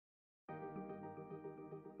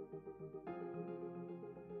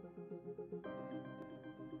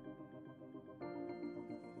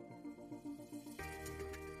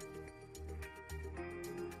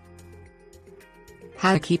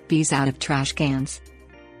How to keep bees out of trash cans.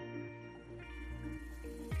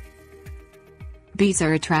 Bees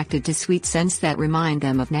are attracted to sweet scents that remind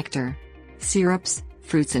them of nectar. Syrups,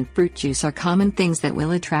 fruits and fruit juice are common things that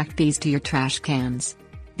will attract bees to your trash cans.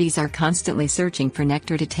 Bees are constantly searching for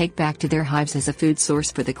nectar to take back to their hives as a food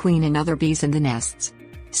source for the queen and other bees in the nests.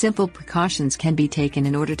 Simple precautions can be taken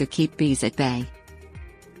in order to keep bees at bay.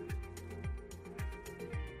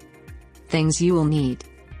 Things you will need.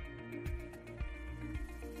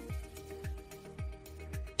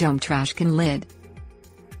 Dome trash can lid.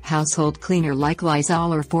 Household cleaner like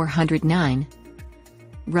Lysol or 409.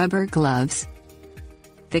 Rubber gloves.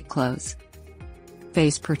 Thick clothes.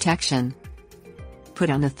 Face protection. Put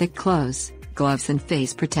on the thick clothes, gloves and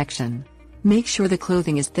face protection. Make sure the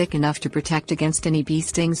clothing is thick enough to protect against any bee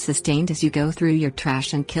stings sustained as you go through your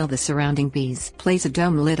trash and kill the surrounding bees. Place a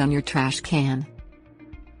dome lid on your trash can.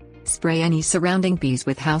 Spray any surrounding bees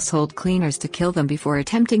with household cleaners to kill them before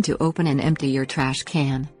attempting to open and empty your trash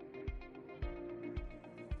can.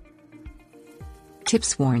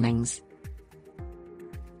 Tips warnings.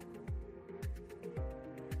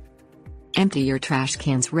 Empty your trash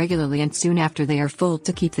cans regularly and soon after they are full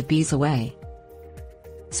to keep the bees away.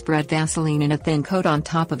 Spread Vaseline in a thin coat on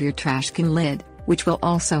top of your trash can lid, which will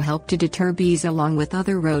also help to deter bees along with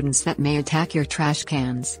other rodents that may attack your trash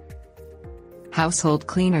cans. Household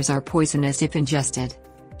cleaners are poisonous if ingested.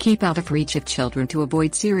 Keep out of reach of children to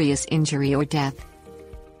avoid serious injury or death.